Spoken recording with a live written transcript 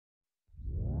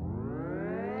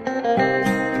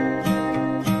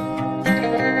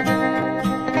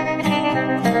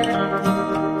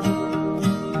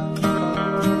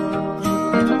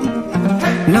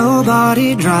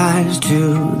Nobody drives to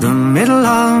the middle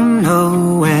of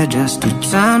nowhere just to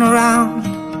turn around,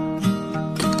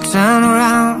 turn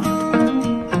around.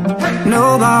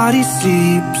 Nobody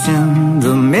sleeps in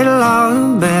the middle of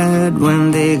the bed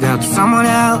when they got someone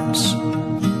else,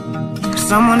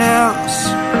 someone else.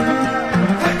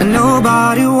 And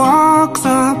nobody walks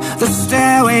up the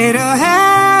stairway to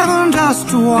heaven just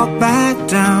to walk back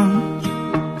down.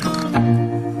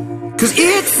 'Cause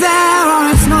it's there or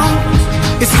it's not,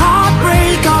 it's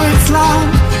heartbreak or it's love.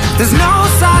 There's no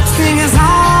such thing as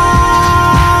halfway.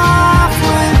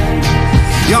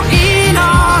 You're in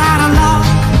or out of love.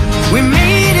 We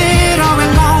made it or we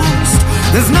lost.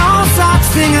 There's no such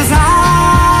thing as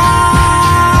halfway.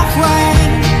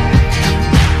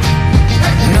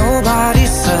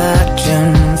 Nobody's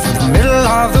searching for the middle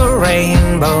of the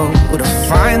rainbow to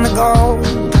find the gold,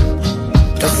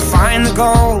 to find the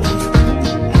gold.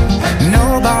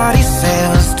 Nobody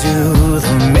sails to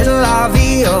the middle of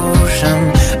the ocean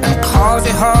and calls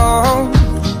it home,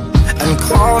 and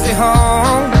calls it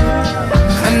home.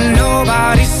 And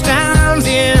nobody stands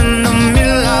in the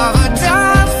middle of a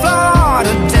dance floor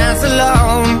to dance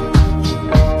alone.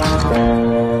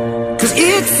 'Cause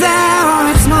it's there or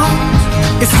it's not,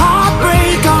 it's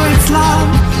heartbreak or it's love.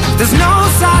 There's no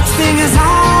such thing as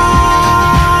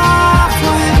halfway.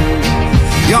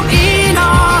 You're in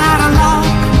or out of love.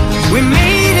 We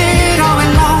made it or we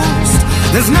lost.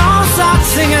 There's no such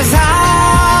thing as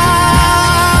halfway.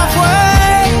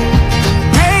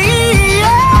 Hey,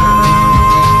 yeah.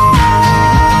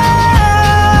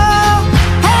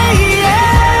 Hey,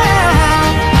 yeah.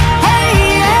 Hey,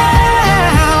 yeah.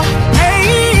 Hey,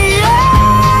 yeah.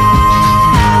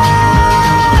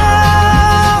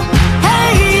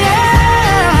 Hey, yeah.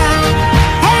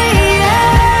 Hey,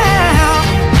 yeah.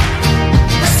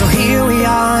 So here we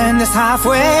are in this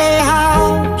halfway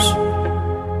house.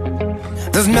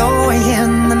 There's no way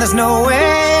in and there's no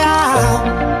way out.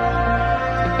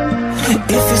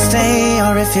 If you stay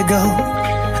or if you go,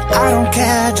 I don't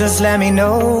care, just let me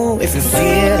know if you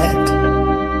feel it.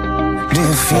 Do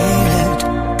you feel it?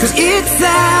 'Cause it's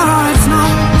there or it's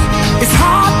not, it's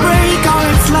heartbreak or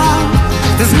it's love.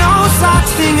 There's no such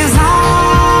thing as